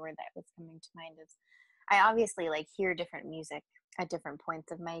that's the only word that was coming to mind. Is I obviously like hear different music at different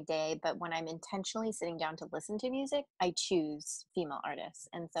points of my day, but when I'm intentionally sitting down to listen to music, I choose female artists,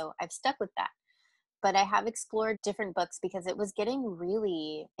 and so I've stuck with that. But I have explored different books because it was getting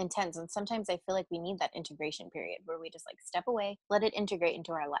really intense. And sometimes I feel like we need that integration period where we just like step away, let it integrate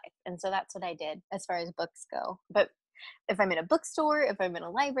into our life. And so that's what I did as far as books go. But if I'm in a bookstore, if I'm in a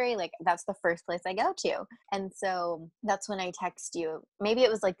library, like that's the first place I go to. And so that's when I text you. Maybe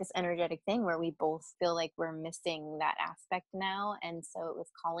it was like this energetic thing where we both feel like we're missing that aspect now. And so it was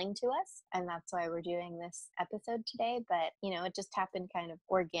calling to us. And that's why we're doing this episode today. But, it just happened kind of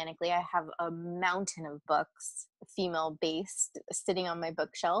organically. I have a mountain of books, female based, sitting on my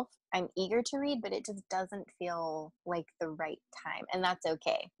bookshelf. I'm eager to read, but it just doesn't feel like the right time. And that's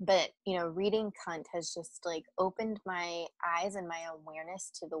okay. But, reading Cunt has just like opened my eyes and my awareness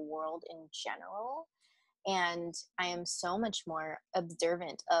to the world in general. And I am so much more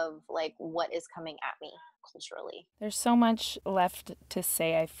observant of like what is coming at me culturally. There's so much left to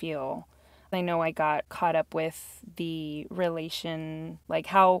say, I feel. I know I got caught up with the relation, like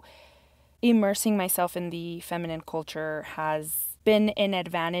how immersing myself in the feminine culture has been an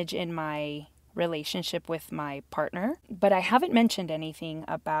advantage in my relationship with my partner, but I haven't mentioned anything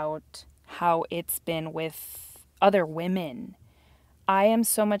about how it's been with other women. I am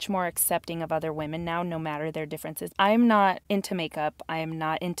so much more accepting of other women now, no matter their differences. I'm not into makeup. I am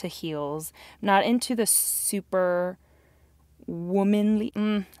not into heels. Not into the super womanly.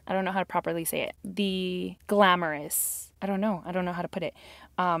 I don't know how to properly say it. The glamorous. I don't know. I don't know how to put it.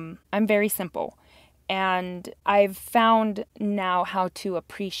 I'm very simple. And I've found now how to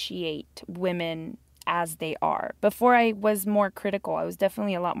appreciate women as they are. Before I was more critical. I was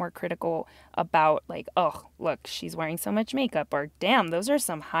definitely a lot more critical about like, oh, look, she's wearing so much makeup, or damn, those are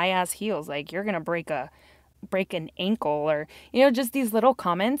some high ass heels. Like you're gonna break an ankle, or just these little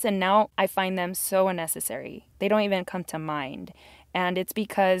comments, and now I find them so unnecessary. They don't even come to mind. And it's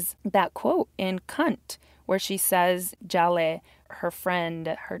because that quote in Cunt where she says Jale, her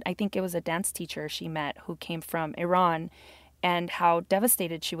friend, I think it was a dance teacher she met who came from Iran, and how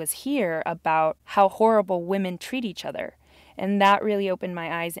devastated she was here about how horrible women treat each other. And that really opened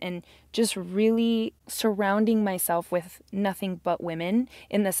my eyes, and just really surrounding myself with nothing but women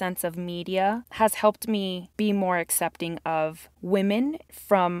in the sense of media has helped me be more accepting of women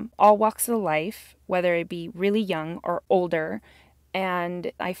from all walks of life, whether it be really young or older.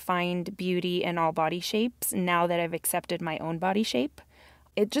 And I find beauty in all body shapes now that I've accepted my own body shape.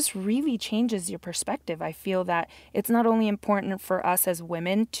 It just really changes your perspective. I feel that it's not only important for us as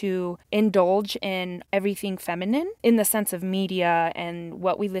women to indulge in everything feminine in the sense of media and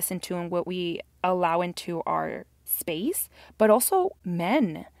what we listen to and what we allow into our space, but also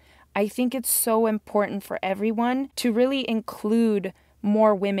men. I think it's so important for everyone to really include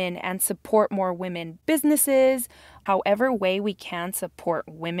more women and support more women businesses, however way we can support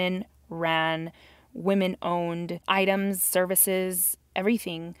women ran, women owned items, services,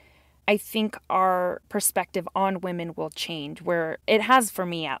 everything. I think our perspective on women will change, where it has for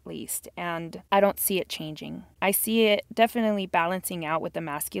me at least, and I don't see it changing. I see it definitely balancing out with the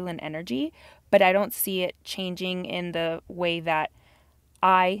masculine energy, but I don't see it changing in the way that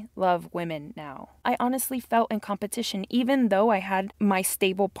I love women now. I honestly felt in competition, even though I had my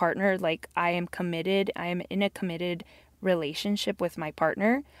stable partner, like I am committed, I am in a committed relationship with my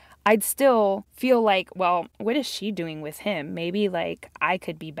partner. I'd still feel like, well, what is she doing with him? Maybe like I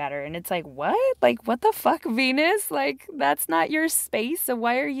could be better. And it's like, what? Like, what the fuck, Venus? Like, that's not your space. So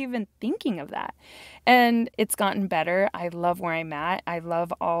why are you even thinking of that? And it's gotten better. I love where I'm at. I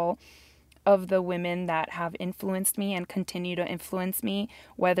love all of the women that have influenced me and continue to influence me,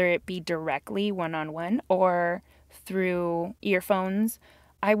 whether it be directly one on one or through earphones.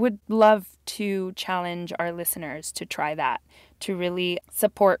 I would love to challenge our listeners to try that, to really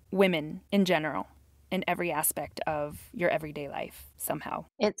support women in general in every aspect of your everyday life somehow.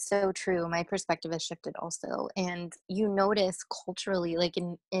 It's so true. My perspective has shifted also. And you notice culturally, like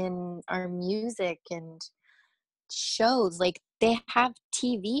in our music and shows, like they have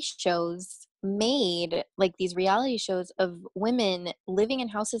TV shows made, like these reality shows of women living in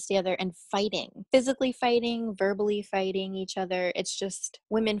houses together and fighting, physically fighting, verbally fighting each other. It's just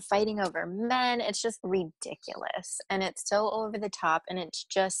women fighting over men. It's just ridiculous. And it's so over the top. And it's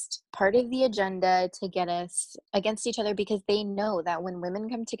just part of the agenda to get us against each other, because they know that when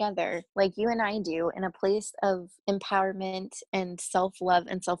women come together, like you and I do, in a place of empowerment and self love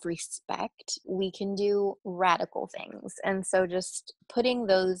and self respect, we can do radical things. And so just putting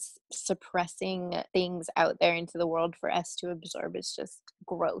those suppressing things out there into the world for us to absorb is just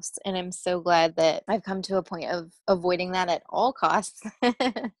gross. And I'm so glad that I've come to a point of avoiding that at all costs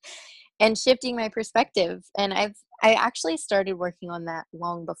and shifting my perspective. And I actually started working on that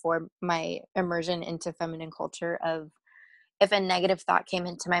long before my immersion into feminine culture, of if a negative thought came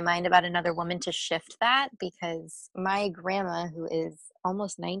into my mind about another woman, to shift that, because my grandma, who is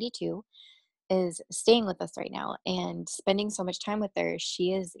almost 92, is staying with us right now, and spending so much time with her,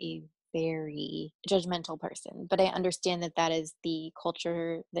 she is a very judgmental person. But I understand that that is the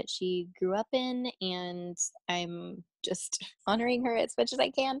culture that she grew up in, and I'm just honoring her as much as I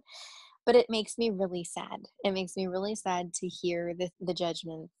can. But it makes me really sad. It makes me really sad to hear the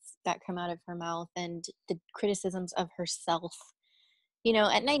judgments that come out of her mouth, and the criticisms of herself.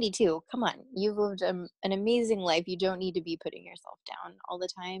 At 92, come on, you've lived an amazing life. You don't need to be putting yourself down all the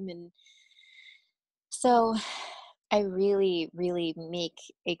time. And so I really, really make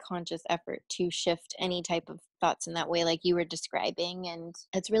a conscious effort to shift any type of thoughts in that way, like you were describing. And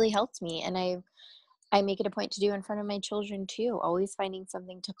it's really helped me. And I make it a point to do in front of my children too, always finding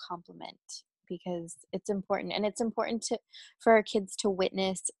something to compliment, because it's important. And it's important for our kids to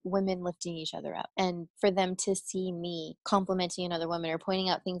witness women lifting each other up, and for them to see me complimenting another woman or pointing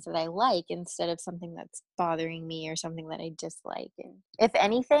out things that I like instead of something that's bothering me or something that I dislike. And if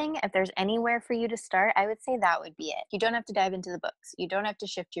anything, if there's anywhere for you to start, I would say that would be it. You don't have to dive into the books. You don't have to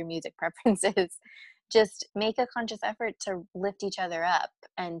shift your music preferences. Just make a conscious effort to lift each other up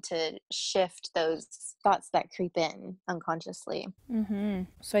and to shift those thoughts that creep in unconsciously.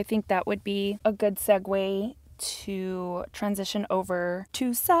 So I think that would be a good segue to transition over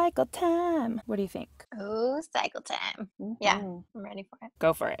to cycle time. What do you think? Oh, cycle time. Yeah, I'm ready for it.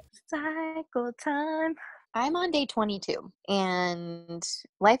 Go for it. Cycle time. I'm on day 22 and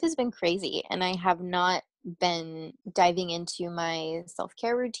life has been crazy, and I have not been diving into my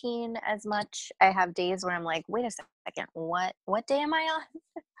self-care routine as much. I have days where I'm like, wait a second, what day am I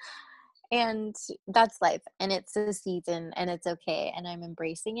on? And that's life, and it's a season, and it's okay, and I'm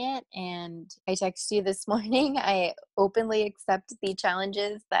embracing it. And I text you this morning. I openly accept the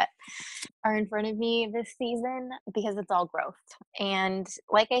challenges that are in front of me this season because it's all growth. And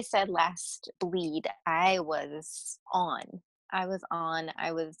like I said last bleed, I was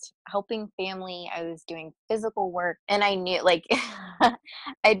helping family, I was doing physical work, and I knew, like,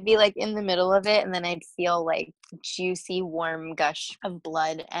 I'd be like in the middle of it, and then I'd feel like juicy warm gush of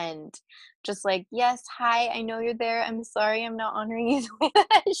blood, and just like, yes, hi, I know you're there, I'm sorry I'm not honoring you the way that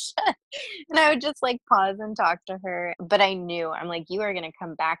I should. And I would just like pause and talk to her, but I knew, I'm like, you are going to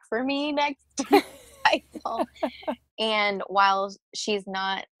come back for me next cycle. And while she's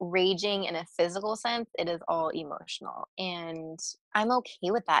not raging in a physical sense, it is all emotional. And I'm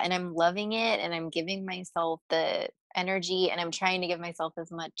okay with that. And I'm loving it. And I'm giving myself the energy, and I'm trying to give myself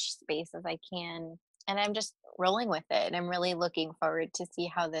as much space as I can. And I'm just rolling with it. And I'm really looking forward to see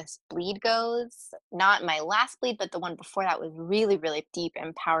how this bleed goes. Not my last bleed, but the one before that was really, really deep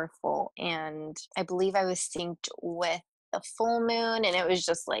and powerful. And I believe I was synced with the full moon, and it was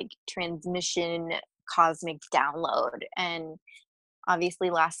just like transmission cosmic download. And obviously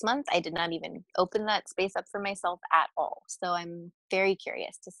last month I did not even open that space up for myself at all. So I'm very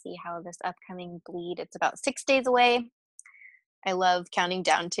curious to see how this upcoming bleed, it's about 6 days away. I love counting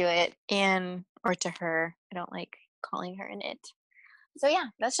down to it, and or to her. I don't like calling her an it. So yeah,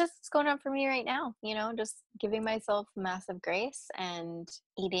 that's just what's going on for me right now. Just giving myself massive grace and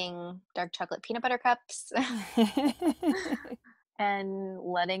eating dark chocolate peanut butter cups and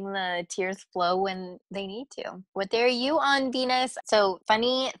letting the tears flow when they need to. What are you on, Venus? So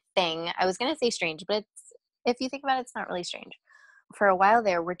funny thing, I was gonna say strange, but if you think about it, it's not really strange. For a while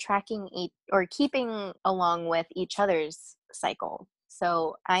there, we're tracking or keeping along with each other's cycle.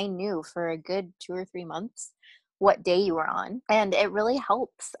 So I knew for a good 2 or 3 months what day you were on. And it really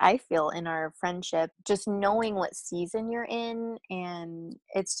helps, I feel, in our friendship, just knowing what season you're in. And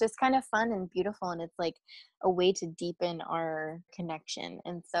it's just kind of fun and beautiful. And it's like a way to deepen our connection.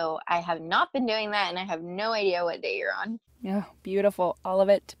 And so I have not been doing that, and I have no idea what day you're on. Yeah, beautiful. All of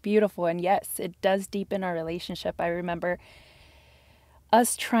it beautiful. And yes, it does deepen our relationship. I remember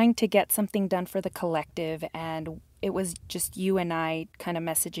us trying to get something done for the collective, and it was just you and I kind of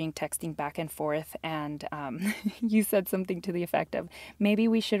messaging, texting back and forth, and you said something to the effect of, maybe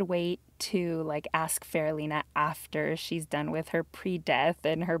we should wait to like ask Faralina after she's done with her pre-death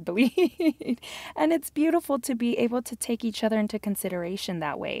and her bleed. And it's beautiful to be able to take each other into consideration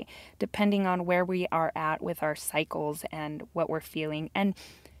that way, depending on where we are at with our cycles and what we're feeling, and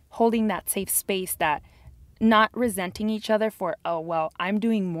holding that safe space, that not resenting each other for, oh, well, I'm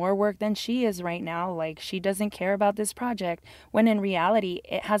doing more work than she is right now, like she doesn't care about this project, when in reality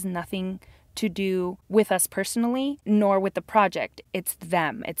it has nothing to do with us personally nor with the project. It's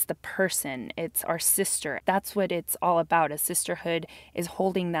them, it's the person, it's our sister. That's what it's all about. A sisterhood is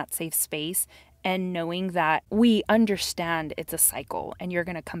holding that safe space and knowing that we understand it's a cycle and you're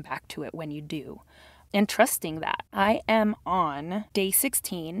going to come back to it when you do. And trusting that. I am on day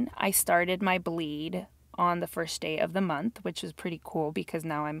 16. I started my bleed on the first day of the month, which is pretty cool because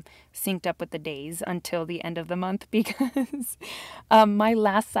now I'm synced up with the days until the end of the month, because my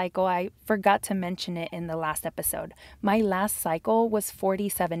last cycle, I forgot to mention it in the last episode, my last cycle was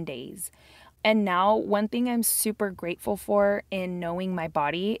 47 days. And now one thing I'm super grateful for in knowing my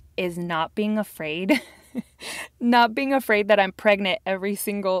body is not being afraid, not being afraid that I'm pregnant every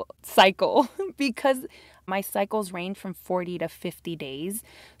single cycle, because my cycles range from 40 to 50 days.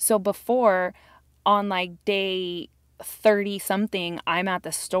 So before, on like day 30 something, I'm at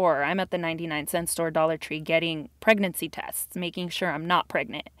the store, I'm at the 99-cent store, Dollar Tree, getting pregnancy tests, making sure I'm not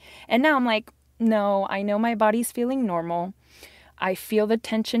pregnant. And now I'm like, no, I know my body's feeling normal. I feel the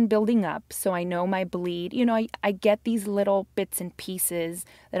tension building up, so I know my bleed. I get these little bits and pieces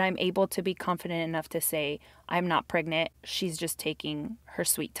that I'm able to be confident enough to say, I'm not pregnant. She's just taking her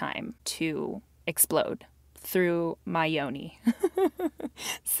sweet time to explode through my yoni.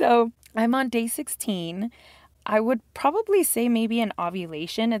 So I'm on day 16. I would probably say maybe an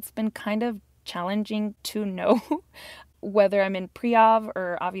ovulation. It's been kind of challenging to know whether I'm in pre-ov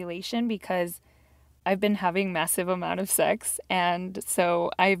or ovulation because I've been having massive amount of sex, and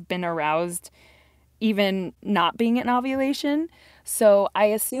so I've been aroused even not being in ovulation. So I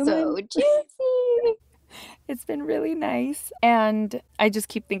assume So juicy. it's been really nice. And I just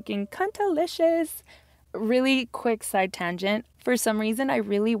keep thinking, cuntalicious. Really quick side tangent. For some reason, I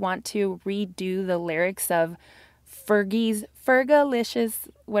really want to redo the lyrics of Fergie's Fergalicious,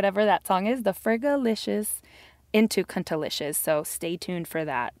 whatever that song is, the Fergalicious into Cuntalicious. So stay tuned for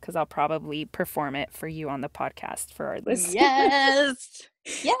that because I'll probably perform it for you on the podcast for our listeners. Yes.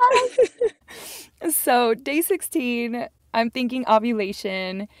 Yes. So day 16, I'm thinking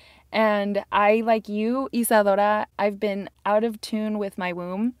ovulation. And I, like you, Isadora, I've been out of tune with my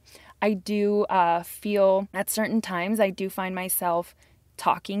womb. I do feel at certain times, I do find myself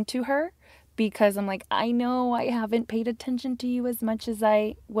talking to her because I'm like, I know I haven't paid attention to you as much as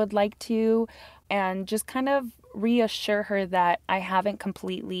I would like to. And just kind of reassure her that I haven't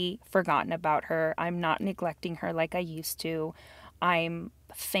completely forgotten about her. I'm not neglecting her like I used to. I'm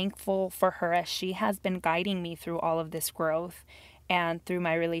thankful for her as she has been guiding me through all of this growth and through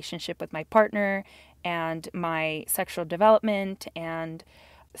my relationship with my partner and my sexual development and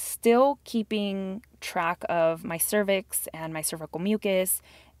still keeping track of my cervix and my cervical mucus.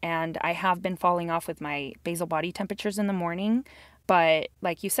 And I have been falling off with my basal body temperatures in the morning. But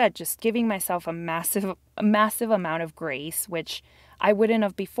like you said, just giving myself a massive amount of grace, which I wouldn't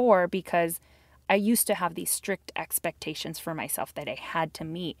have before because I used to have these strict expectations for myself that I had to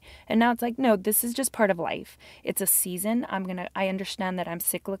meet. And now it's like, no, this is just part of life. It's a season. I understand that I'm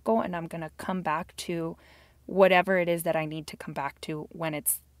cyclical and I'm going to come back to whatever it is that I need to come back to when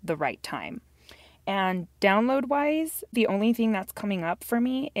it's the right time. And download wise, the only thing that's coming up for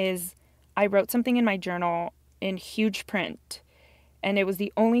me is I wrote something in my journal in huge print. And it was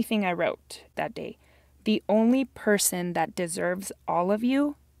the only thing I wrote that day. The only person that deserves all of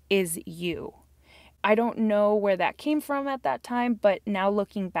you is you. I don't know where that came from at that time, but now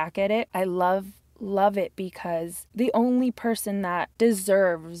looking back at it, I love it because the only person that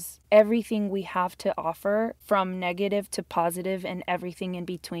deserves everything we have to offer from negative to positive and everything in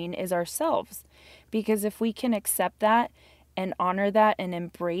between is ourselves. Because if we can accept that and honor that and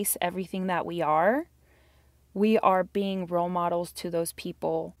embrace everything that we are being role models to those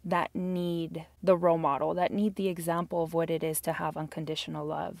people that need the role model, that need the example of what it is to have unconditional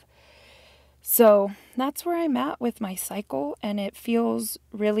love. So that's where I'm at with my cycle, and it feels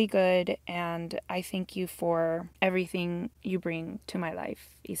really good. And I thank you for everything you bring to my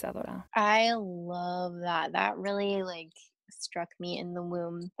life, Isadora. I love that. That really struck me in the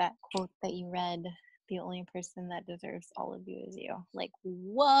womb. That quote that you read, the only person that deserves all of you is you. Like,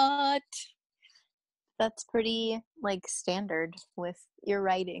 what? That's pretty standard with your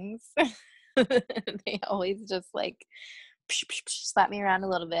writings. They always just slap me around a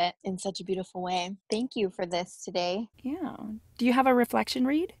little bit in such a beautiful way. Thank you for this today. Yeah. Do you have a reflection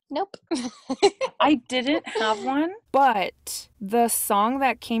read? Nope. I didn't have one, but the song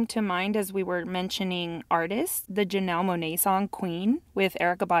that came to mind as we were mentioning artists, the Janelle Monáe song Queen with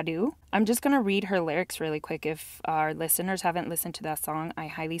Erykah Badu. I'm just going to read her lyrics really quick. If our listeners haven't listened to that song, I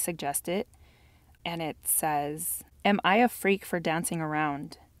highly suggest it. And it says, "Am I a freak for dancing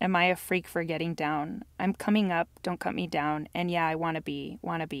around? Am I a freak for getting down? I'm coming up, don't cut me down. And yeah, I wanna be.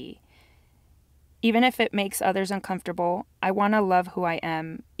 Even if it makes others uncomfortable, I wanna love who I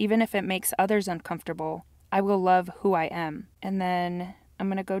am. Even if it makes others uncomfortable, I will love who I am." And then I'm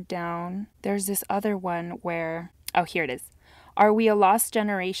gonna go down. There's this other one where, oh, here it is. "Are we a lost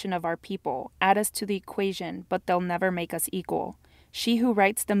generation of our people? Add us to the equation, but they'll never make us equal. She who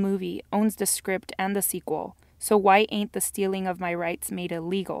writes the movie owns the script and the sequel. So why ain't the stealing of my rights made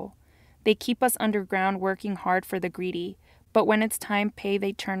illegal? They keep us underground working hard for the greedy, but when it's time pay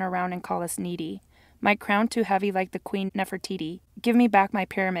they turn around and call us needy. My crown too heavy like the Queen Nefertiti. Give me back my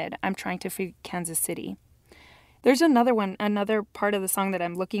pyramid, I'm trying to free Kansas City." There's another one, another part of the song that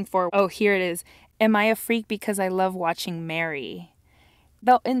I'm looking for. Oh, here it is. "Am I a freak because I love watching Mary?"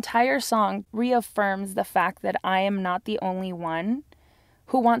 The entire song reaffirms the fact that I am not the only one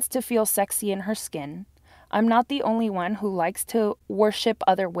who wants to feel sexy in her skin. I'm not the only one who likes to worship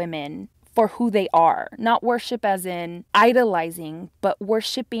other women for who they are. Not worship as in idolizing, but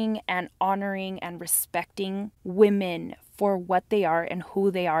worshiping and honoring and respecting women for what they are and who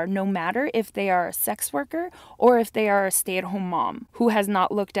they are, no matter if they are a sex worker or if they are a stay-at-home mom who has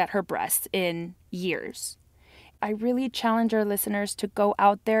not looked at her breasts in years. I really challenge our listeners to go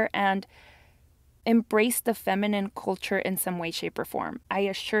out there and embrace the feminine culture in some way, shape, or form. I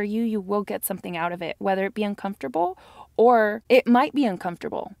assure you, you will get something out of it, whether it be uncomfortable or it might be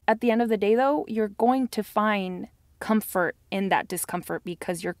uncomfortable. At the end of the day, though, you're going to find comfort in that discomfort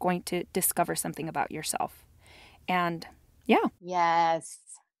because you're going to discover something about yourself. And yeah. Yes.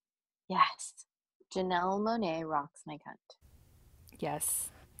 Yes. Janelle Monáe rocks my cunt.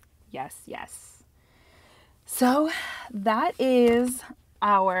 Yes. Yes. Yes. So that is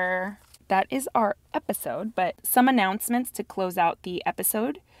our episode, but some announcements to close out the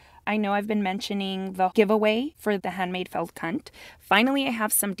episode. I know I've been mentioning the giveaway for the handmade felt cunt. Finally, I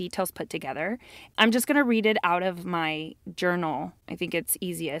have some details put together. I'm just going to read it out of my journal. I think it's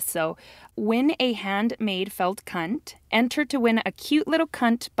easiest. So, win a handmade felt cunt. Enter to win a cute little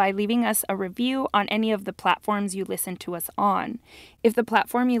cunt by leaving us a review on any of the platforms you listen to us on. If the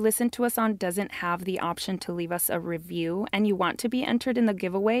platform you listen to us on doesn't have the option to leave us a review and you want to be entered in the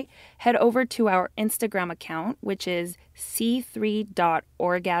giveaway, head over to our Instagram account, which is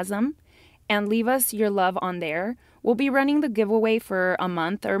c3.orgasm, and leave us your love on there. We'll be running the giveaway for a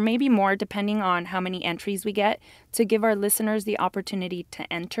month or maybe more, depending on how many entries we get, to give our listeners the opportunity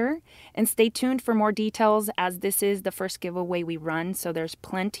to enter. And stay tuned for more details, as this is the first giveaway we run, so there's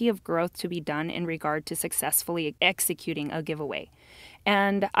plenty of growth to be done in regard to successfully executing a giveaway.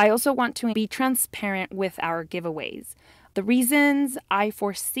 And I also want to be transparent with our giveaways. The reasons I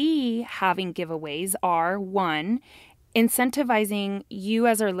foresee having giveaways are, 1, incentivizing you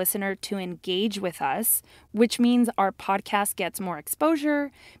as our listener to engage with us, which means our podcast gets more exposure,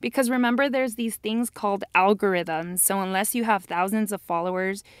 because remember, there's these things called algorithms. So unless you have thousands of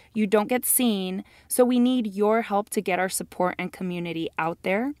followers, you don't get seen. So we need your help to get our support and community out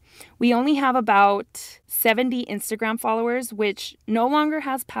there. We only have about 70 Instagram followers, which no longer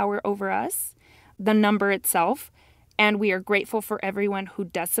has power over us, the number itself. And we are grateful for everyone who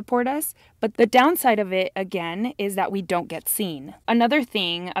does support us. But the downside of it, again, is that we don't get seen. Another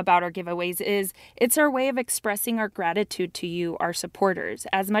thing about our giveaways is it's our way of expressing our gratitude to you, our supporters.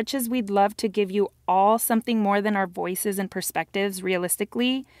 As much as we'd love to give you all something more than our voices and perspectives,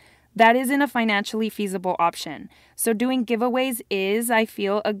 realistically, that isn't a financially feasible option. So doing giveaways is, I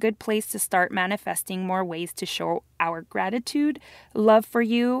feel, a good place to start manifesting more ways to show our gratitude, love for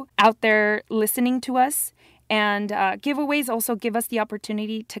you out there listening to us. And giveaways also give us the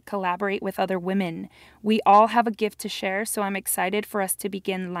opportunity to collaborate with other women. We all have a gift to share, so I'm excited for us to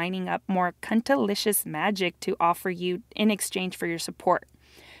begin lining up more cuntalicious magic to offer you in exchange for your support.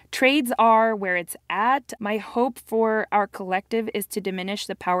 Trades are where it's at. My hope for our collective is to diminish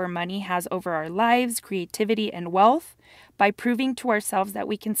the power money has over our lives, creativity, and wealth by proving to ourselves that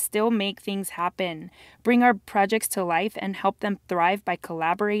we can still make things happen, bring our projects to life, and help them thrive by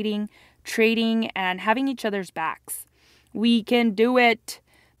collaborating, trading, and having each other's backs. We can do it.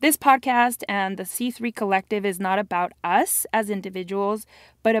 This podcast and the C3 Collective is not about us as individuals,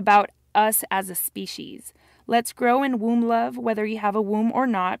 but about us as a species. Let's grow in womb love, whether you have a womb or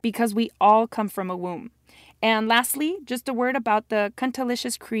not, because we all come from a womb. And lastly, just a word about the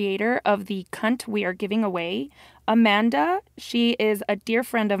Cuntalicious creator of the cunt we are giving away, Amanda. She is a dear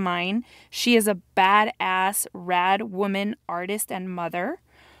friend of mine. She is a badass, rad woman, artist, and mother.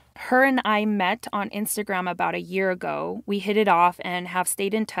 Her and I met on Instagram about a year ago. We hit it off and have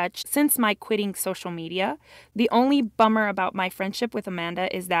stayed in touch since my quitting social media. The only bummer about my friendship with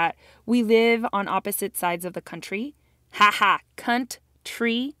Amanda is that we live on opposite sides of the country. Haha, cunt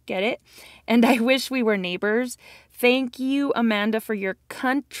tree, get it? And I wish we were neighbors. Thank you, Amanda, for your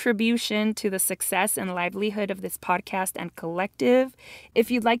contribution to the success and livelihood of this podcast and collective. If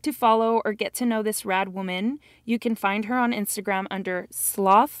you'd like to follow or get to know this rad woman, you can find her on Instagram under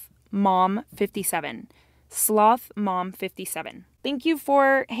slothmom57. Slothmom57. Thank you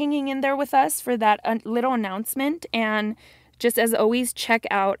for hanging in there with us for that little announcement. And just as always, check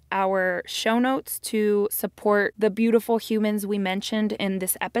out our show notes to support the beautiful humans we mentioned in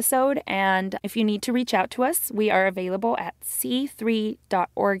this episode. And if you need to reach out to us, we are available at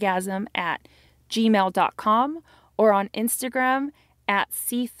c3.orgasm@gmail.com or on Instagram at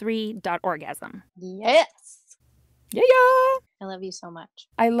c3.orgasm. Yes. Yeah. I love you so much.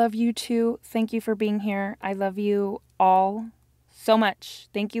 I love you too. Thank you for being here. I love you all so much.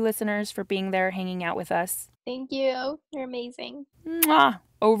 Thank you, listeners, for being there, hanging out with us. Thank you. You're amazing. Mwah.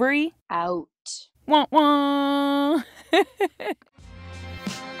 Ovary. Out. Wah wah. But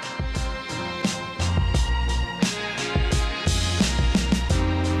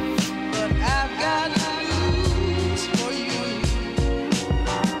I've got news for you.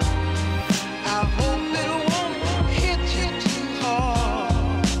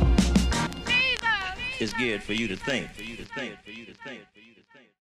 geared for you to think.